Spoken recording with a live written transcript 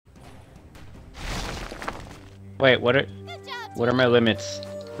Wait, what are my limits?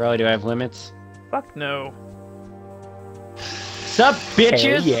 Probably, do I have limits? Fuck no. Sup,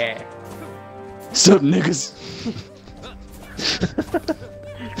 bitches? Hell yeah. Sup, niggas?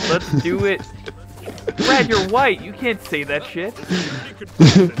 Let's do it. Brad, you're white. You can't say that shit.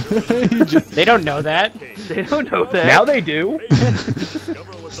 They don't know that. They don't know that. Now they do.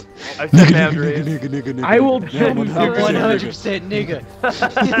 I've set boundaries. I will kill you. 100% nigga.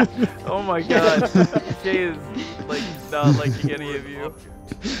 Oh my god. Jay is like not liking any of you.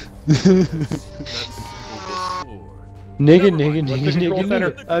 Nigga.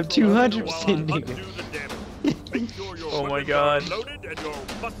 I'm 200% nigga. Oh my god.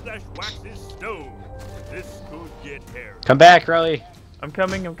 Come back, Riley. I'm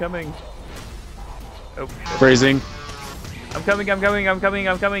coming. Oh, shit. Phrasing. I'm coming.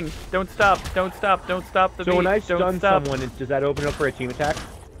 Don't stop the So beat. when I Don't stun stop. someone, does that open up for a team attack?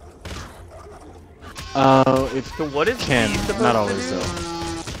 It So what is can, he supposed not to always do? though.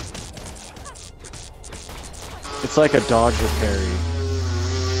 It's like a dodge or parry.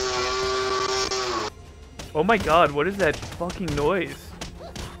 Oh my god, what is that fucking noise?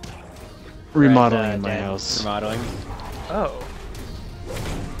 Remodeling my house. Remodeling. Oh.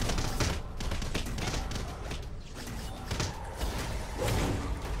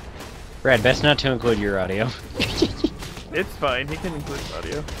 Brad, best not to include your audio. It's fine, he can include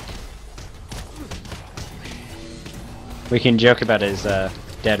audio. We can joke about his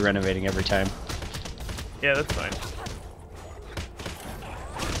dad renovating every time. Yeah, that's fine.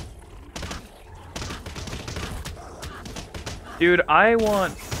 Dude, I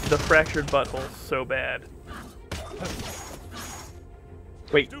want the fractured butthole so bad.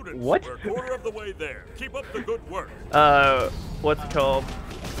 Wait, what? We're a quarter of the way there. Keep up the good work. What's it called?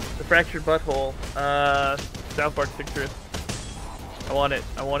 The fractured butthole. South Park Citrus. I want it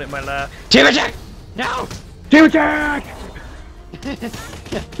in my lap. Team attack! No! Team attack!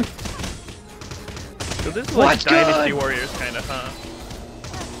 So this is like What's Dynasty good? Warriors kinda, huh?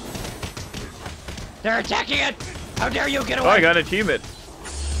 They're attacking it! How dare you get away! Oh, I got an achievement.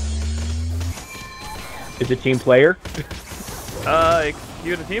 Is it team player?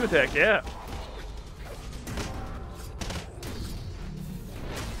 Execute a team attack, yeah.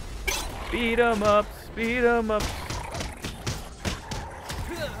 Speed 'em up, speed 'em up.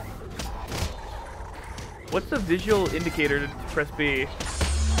 What's the visual indicator to press B?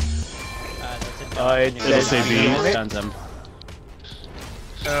 It'll say B. Stuns them.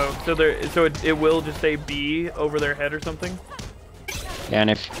 Oh, so it will just say B over their head or something? Yeah, and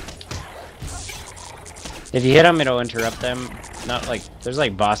if you hit them, it'll interrupt them. Not like there's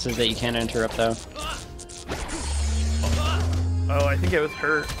like bosses that you can't interrupt though. Oh, I think it was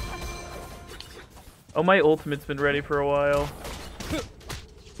hurt. Oh, my ultimate's been ready for a while.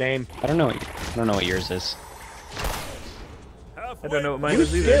 Same. I don't know what yours is. I don't know what mine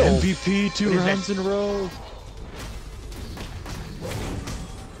is either. MVP 2 rounds in a row.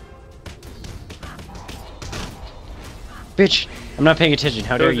 Bitch, I'm not paying attention.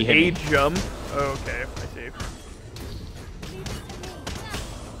 How dare There's you hit a me? jump. Oh, okay, I see.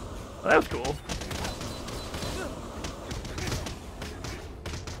 Well, that was cool.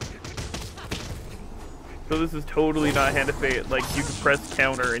 So this is totally not Hand of Fate. Like, you can press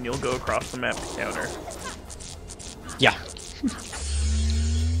counter and you'll go across the map to counter. Yeah.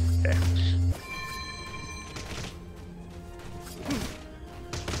 Okay.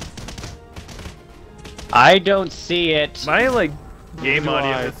 I don't see it. My, like, game do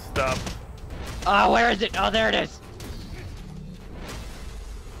audio I. has stopped. Oh, where is it? Oh, there it is.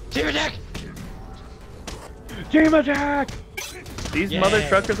 Team attack! Team attack! These Yeah. mother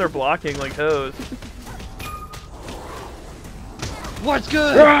truckers are blocking like hoes. What's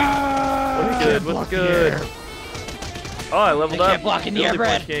good? What's good? What's good? Oh, I leveled I up. can't block in the air, Ability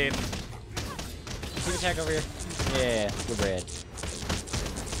Brad. point gain. Team attack over here. Yeah, good bread.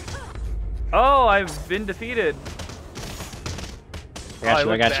 Oh, I've been defeated. I got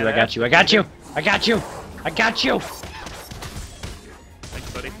you, I look got you, I got you, I got you, I got you, I got you! Thanks,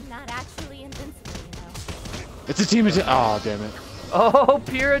 buddy. I'm not actually invincible, you know. It's a team attack. Oh, damn it. Oh,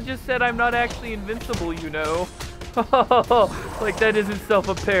 Pyrrha just said I'm not actually invincible, you know. Like that isn't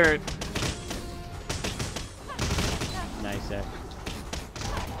self-apparent. Nice,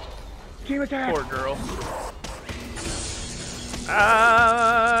 Team attack! Poor girl.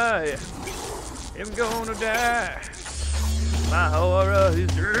 I am gonna die. My horror is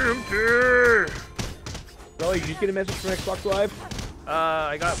empty. Rolly, did you get a message from Xbox Live?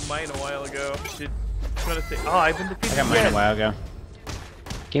 I got mine a while ago. Did you want to say? Oh, I've been defeated. I got mine again. a while ago.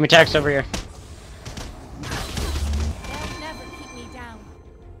 Team attacks over here. They'll never keep me down.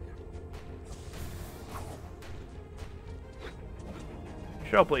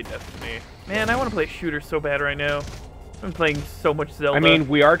 Should all play Destiny. Man, I want to play shooter so bad right now. I've been playing so much Zelda. I mean,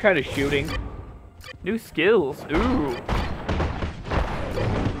 we are kind of shooting. New skills. Ooh.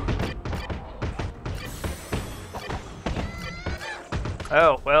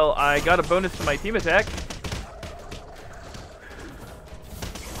 Oh, well, I got a bonus to my team attack.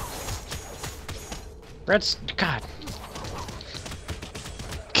 Brett's God.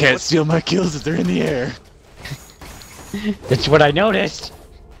 Can't steal my kills if they're in the air. That's what I noticed.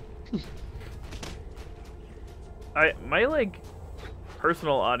 My like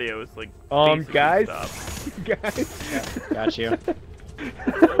personal audio is like basically guys? stopped. Guys. Got you.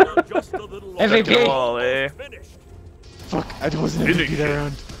 Just a little longer. MVP. Good ball, eh? Finished. Fuck, I wasn't Finish MVP that it.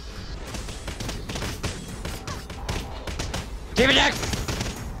 round. Team attack.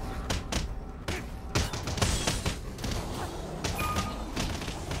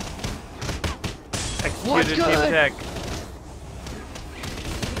 Executed team good? attack.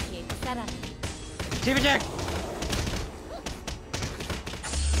 Initiate setup. Team attack.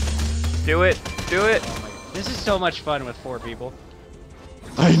 Do it. Do it. This is so much fun with 4 people.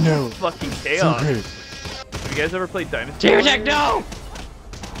 I know. Fucking So chaos. great. Have you guys ever played Dynasty? Team Warriors? attack. No.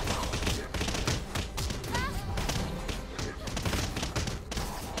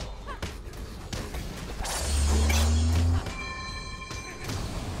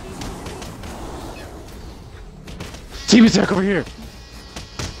 Team attack over here.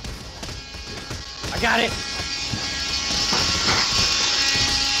 I got it.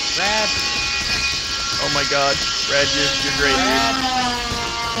 Brad. Oh my god. Brad, you're great,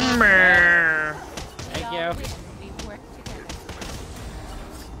 dude. Meh. Thank Y'all you. win. We work together.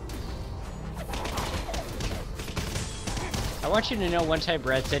 I want you to know one time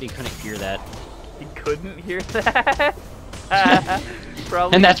Brad said he couldn't hear that. He couldn't hear that.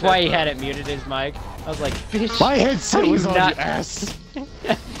 Probably And that's why said he so. had it muted his mic. I was like, bitch. My headset How do was you on not- your ass.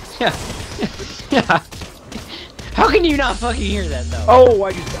 Yeah. Yeah. How can you not fucking hear that though? Oh,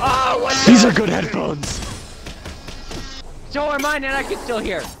 I just. Oh, what? These are good headphones. So are mine, and I can still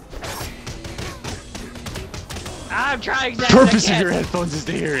hear. I'm trying exactly. Purpose of your headphones is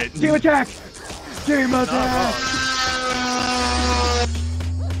to hear it. Team attack! Team attack!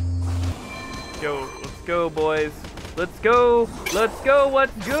 Go. Let's go, boys. Let's go. Let's go.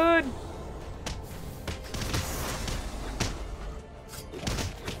 What's good?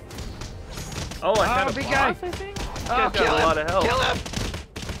 Oh, I found a big boss, guy. I think? This Oh, guy's kill got him! a lot of health. Kill him!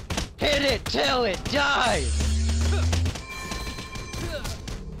 Hit it till it dies.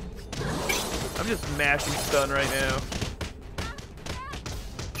 I'm just mashing stun right now.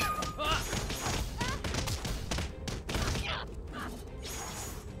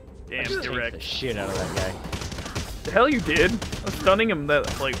 Damn, Take the direct. shit out of that guy. The hell you did? I was stunning him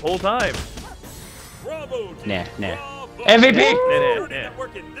that like whole time. Bravo, team. Nah, nah. Bravo. MVP! Nah, Security nah.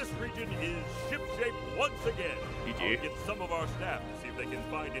 network in this region is shipshape once again. GG. I'll get some of our staff to see if they can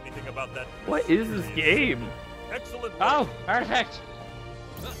find anything about that. What is this game? Excellent work. Oh, artifact.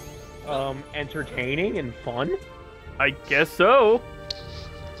 Entertaining and fun. I guess so.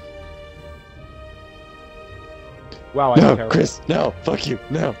 Wow, I No, terrible. Chris, no. Fuck you,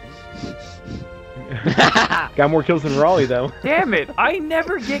 no. Got more kills than Raleigh though. Damn it! I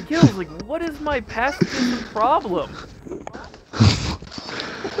never get kills. Like, what is my pacifism problem?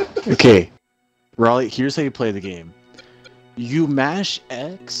 Okay, Raleigh, here's how you play the game. You mash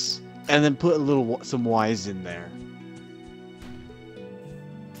X and then put a little some Y's in there.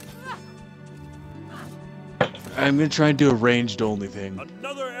 I'm gonna try and do a ranged only thing.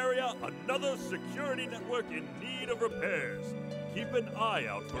 Another area, another security network in need of repairs. Keep an eye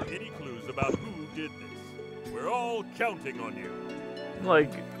out for any clues about who did this. We're all counting on you. Like,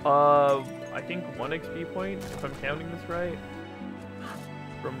 I think 1 XP point, if I'm counting this right.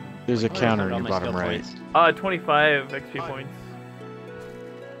 From There's a counter in All your my bottom skill right. points. 25 XP points.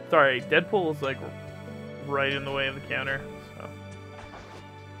 Sorry, Deadpool is like right in the way of the counter. So.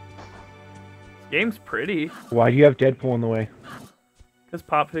 This game's pretty. Why do you have Deadpool in the way? Cause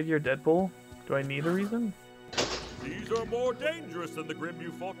pop figure Deadpool. Do I need a reason? These are more dangerous than the Grimm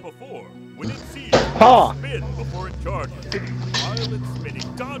you fought before. When it sees Ha! spin before it charges. While it's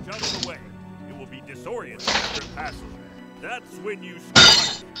spinning, dodge out of the way. You will be disoriented after it passes you. That's when you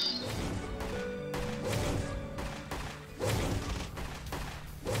strike.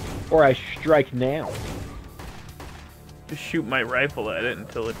 Or I strike now. Just shoot my rifle at it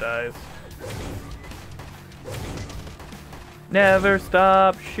until it dies. Never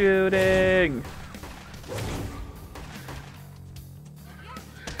stop shooting.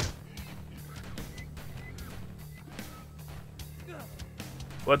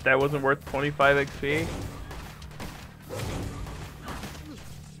 What, that wasn't worth 25 XP?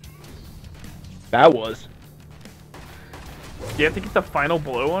 That was. Do you have to get the final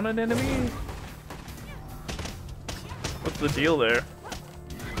blow on an enemy? What's the deal there?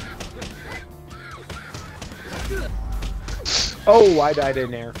 Oh, I died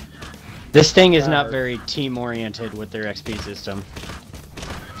in there. This thing is not very team-oriented with their XP system.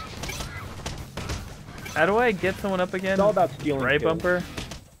 How do I get someone up again? It's all about stealing Right kills. bumper?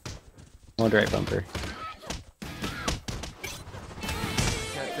 One right bumper.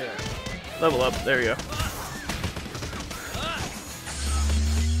 Level up. There you go.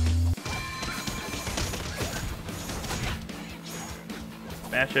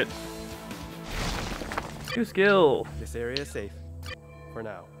 Smash it. New skill. This area is safe. For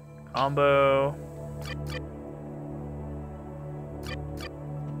now. Combo.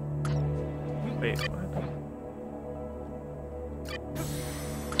 Wait, what?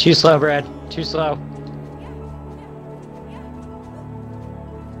 Too slow, Brad. Too slow.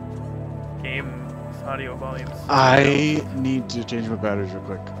 Game audio volumes. I need to change my batteries real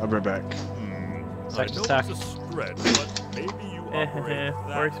quick. I'll be right back. I Such know a suck. it's a stretch, but maybe you operate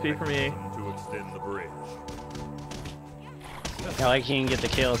More that XP for me. mechanism to extend the bridge. I like he can get the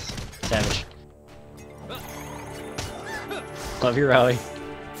kills. Savage. Love your rally.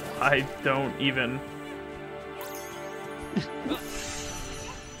 I don't even.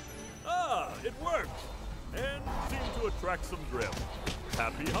 Ah, it worked! And seemed to attract some Grimm.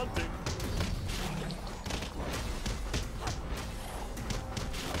 Happy hunting!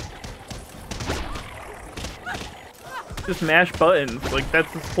 Just mash buttons. Like,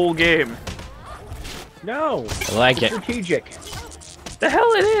 that's this whole game. No. I like it. Strategic. The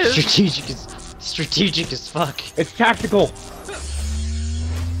hell it is! Strategic as fuck. It's tactical.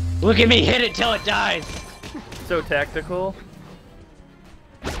 Look at me hit it till it dies. So tactical.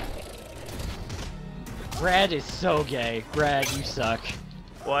 Brad is so gay. Brad, you suck.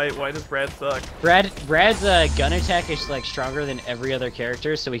 Why does Brad suck? Brad's gun attack is like stronger than every other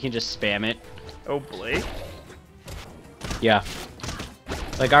character, so we can just spam it. Oh, Blake? Yeah.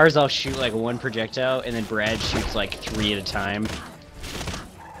 Like ours, I'll shoot like one projectile, and then Brad shoots like 3 at a time.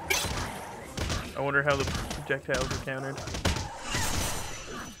 I wonder how the projectiles are countered.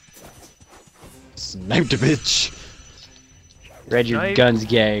 Sniped a bitch. Brad, your Snipe. gun's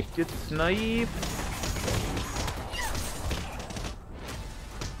gay. Get sniped.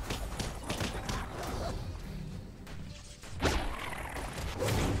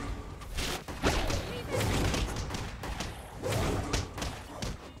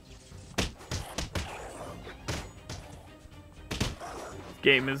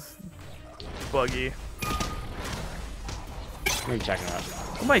 Game is buggy. What are you talking about?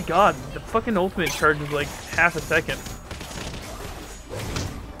 Oh my god, the fucking ultimate charges like half a second.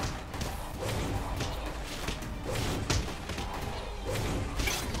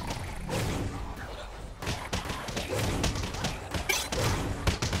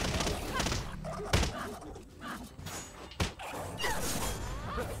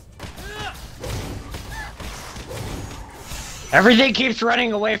 Everything keeps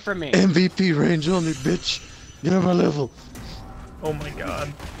running away from me. MVP range only, bitch. Get on my level. Oh my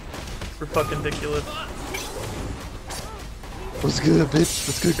god. We're fucking ridiculous. What's good, bitch?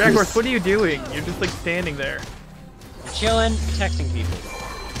 What's good, Dragorth, Chris? what are you doing? You're just like standing there. Chilling, texting people.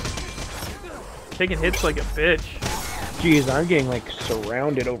 Taking hits like a bitch. Jeez, I'm getting like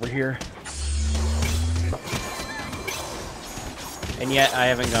surrounded over here. And yet, I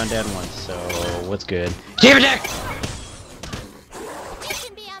haven't gone down once, so what's good? Team attack!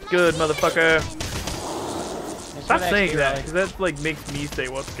 Good, motherfucker. Thanks Stop for the saying XP, that, Riley. because that like makes me say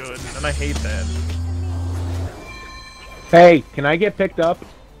what's good, and I hate that. Hey, can I get picked up?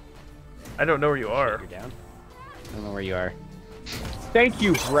 I don't know where you are. You're down? I don't know where you are. Thank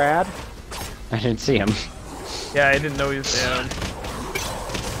you, Brad. I didn't see him. Yeah, I didn't know he was down.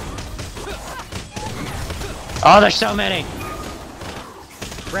 Oh, there's so many!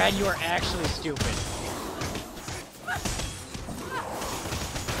 Brad, you are actually stupid.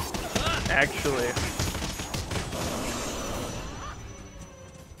 Actually.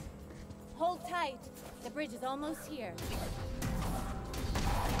 Hold tight. The bridge is almost here.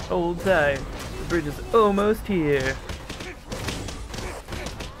 Hold tight. The bridge is almost here.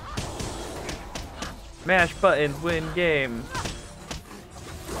 Mash buttons, win game.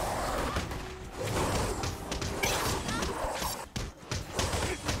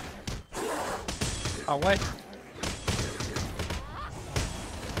 Oh, what?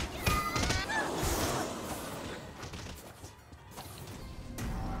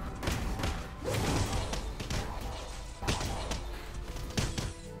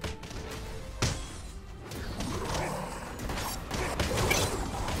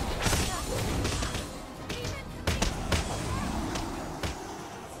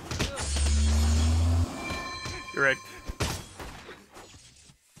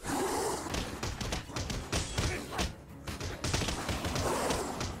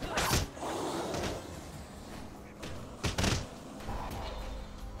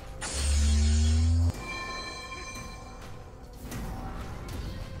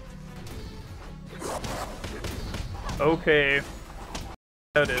 Okay.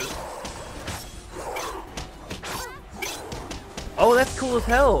 There it is. Oh, that's cool as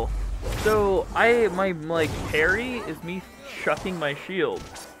hell. So my like parry is me chucking my shield.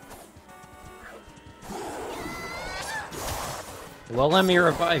 Well, let me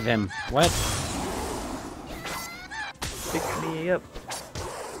revive him. What? Pick me up.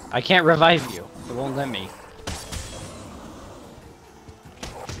 I can't revive you. It won't let me.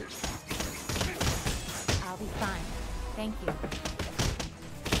 I'll be fine. Thank you.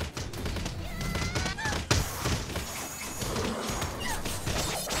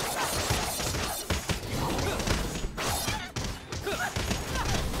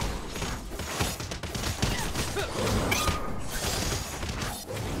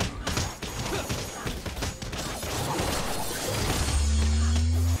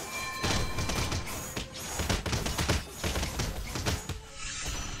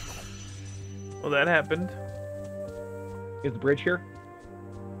 Well, that happened. Is the bridge here?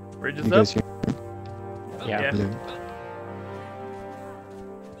 Bridge is You up. guys hear? Yeah. Yeah.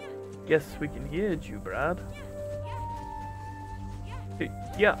 Guess we can hear you, Brad.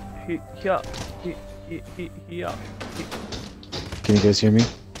 Yeah. Yeah. Can you guys hear me?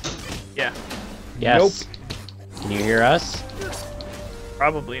 Yeah. Yes. Can you hear us?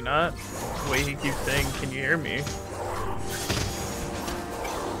 Probably not. The way he keeps saying, "Can you hear me?"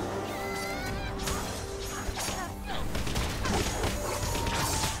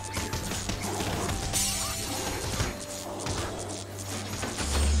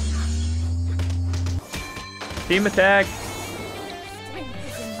 Team attack! Strength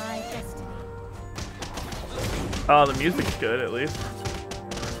is in my destiny. Oh, the music's good at least.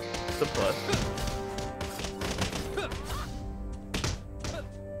 It's a plus.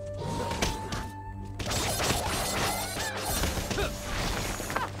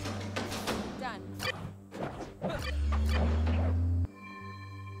 Done.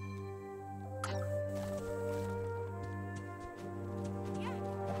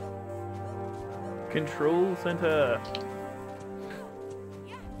 Control center.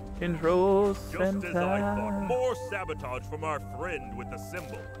 Control Just as I thought, center. more sabotage from our friend with the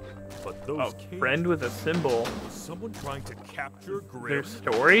symbol. But those Oh, caves, friend with a symbol. was someone trying to capture Grimm? There's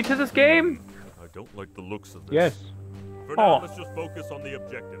story to this game? I don't like the looks of this. Yes. For now, Oh. let's just focus on the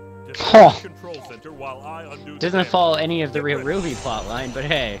objective. Oh. Destroy the control center while I undo the Doesn't damage. follow any of the real RWBY plotline, but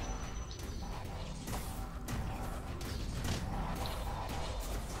hey.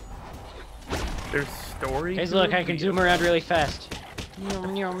 There's story. Guys, to look, the I can video. zoom around really fast.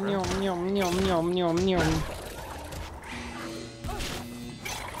 Nyom, nyom, nyom, nyom, nyom, nyom, nyom, nyom.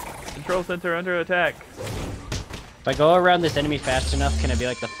 Control center under attack. If I go around this enemy fast enough, can I be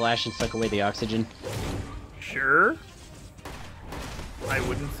like the Flash and suck away the oxygen? Sure. I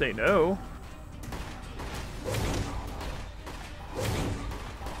wouldn't say no.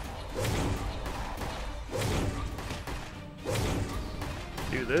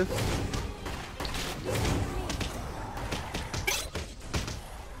 Do this.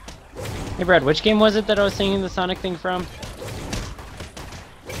 Hey Brad, which game was it that I was singing the Sonic thing from?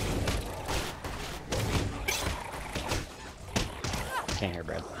 Can't hear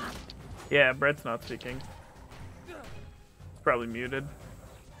Brad. Yeah, Brett's not speaking. It's probably muted.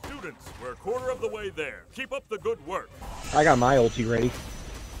 Students, we're a quarter of the way there. Keep up the good work. I got my ulti ready.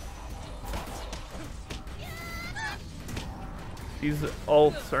 These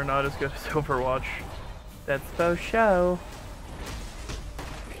ults are not as good as Overwatch. That's for show.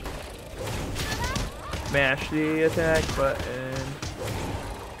 Mash the attack button.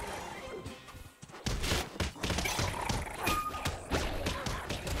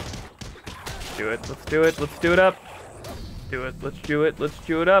 Do it. Let's do it. Let's do it up. Do it. Let's do it. Let's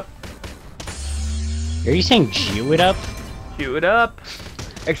do it up. Are you saying Jew it up? Do it up.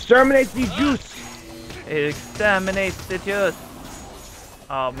 Exterminate the juice! Exterminate the juice.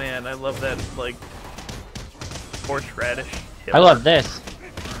 Oh man, I love that like horseradish. I love this.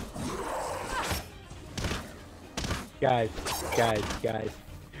 Guys.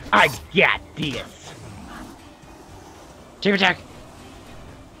 I got this! Team attack!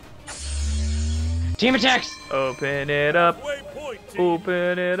 Team attacks! Open it up. Waypoint team.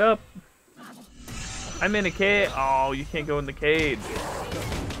 Open it up. I'm in a cage. Oh, you can't go in the cage.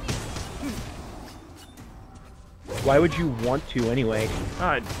 Why would you want to anyway?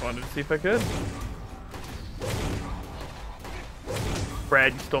 I just wanted to see if I could.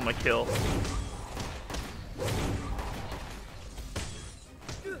 Brad, you stole my kill.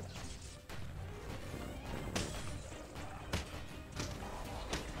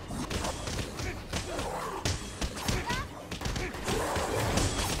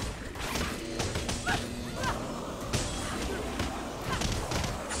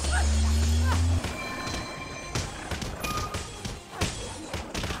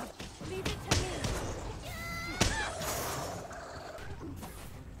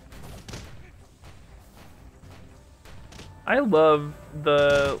 I love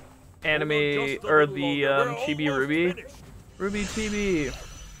the anime or the chibi RWBY. RWBY chibi.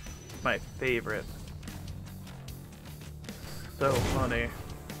 My favorite. So funny.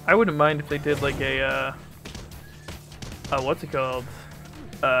 I wouldn't mind if they did like a what's it called?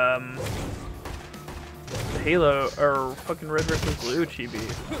 The Halo or fucking Red vs. Blue chibi.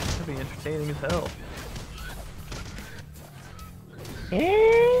 That'd be entertaining as hell.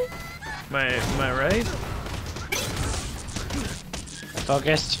 Am I right?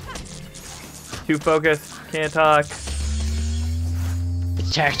 Focused. Too focused. Can't talk.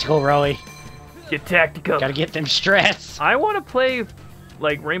 It's tactical, Rolly. Get tactical. Gotta get them strats. I want to play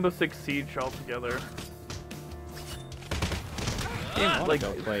like Rainbow Six Siege all together. I Like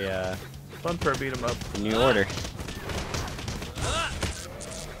go play fun for a beat 'em up. New Order.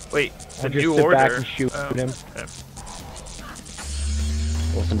 Wait, I'll the just New sit Order. back and shoot Oh, him. okay.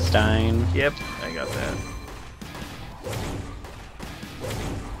 Wolfenstein. Yep, I got that.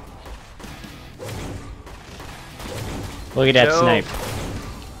 Look at that Yo. snipe.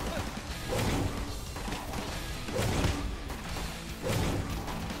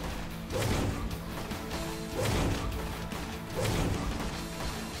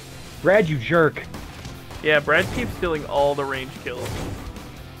 Brad, you jerk. Yeah, Brad keeps stealing all the range kills.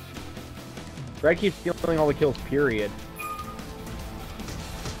 Brad keeps stealing all the kills, period.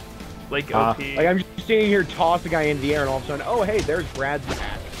 Like OP. Like, I'm just sitting here, toss a guy into the air, and all of a sudden, oh, hey, there's Brad's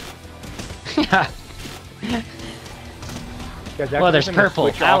back. Well, there's purple.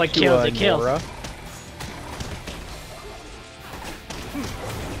 Alec killed the kill. Nora.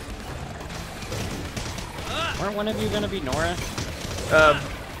 Weren't one of you gonna be Nora?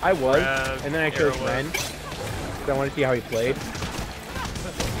 I was, Brad, and then I chose Arrow Ren. was. Because I want to see how he played.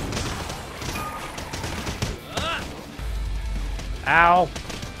 Ow.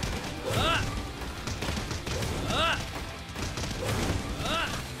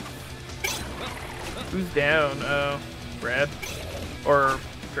 Who's down? Oh, Brad. Or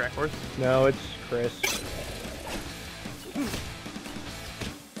Drackhorse. No, it's Chris.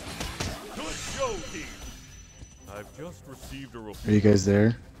 Good show, team. I've just received a report. Are you guys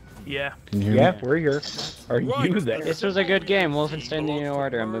there? Yeah. Can you hear Yeah, me? we're here. Are you there? This was a good game. Wolfenstein: The New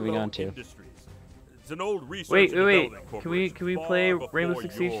Order. I'm moving on to. It's an old research Wait. and development Can we corporation play far Rainbow before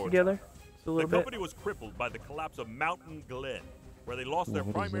Six Siege yours. together? Just a The little bit. company was crippled by the collapse of Mountain Glen, where they lost their What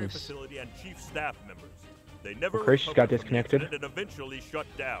is primary this? facility and chief staff members. They never Well, Chris just recovered got from the disconnected. incident and eventually shut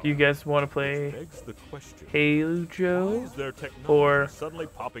down. Do you guys want to play Begs the question, Halo why Joe is their technology or suddenly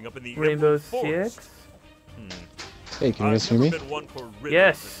popping up in the Rainbow Emerald Forest? Six? Hey, can you guys I've hear never me? been one for riddles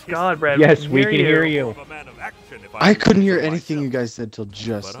Yes, and God, Brad. Yes, we can hear history. you. More of a man of action, if I couldn't hear say anything you myself. guys said till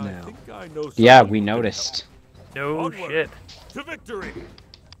just But I now. think I know Yeah, someone we who can help. noticed. No Onward. shit. To victory!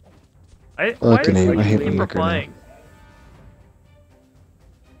 Why Look does at him, he I hate keep when you look at him. replying?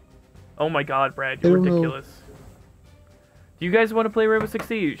 Oh my God, Brad, I you're don't know. ridiculous. Do you guys want to play Rainbow Six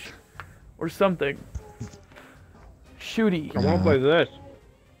Siege? Or something? Shooty. I want to play this.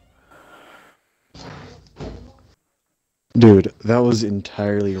 Dude, that was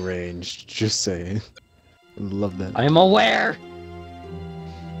entirely ranged. Just saying. Love that. I'm aware.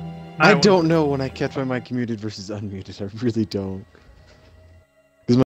 I don't know when I kept my mic muted versus unmuted. I really don't.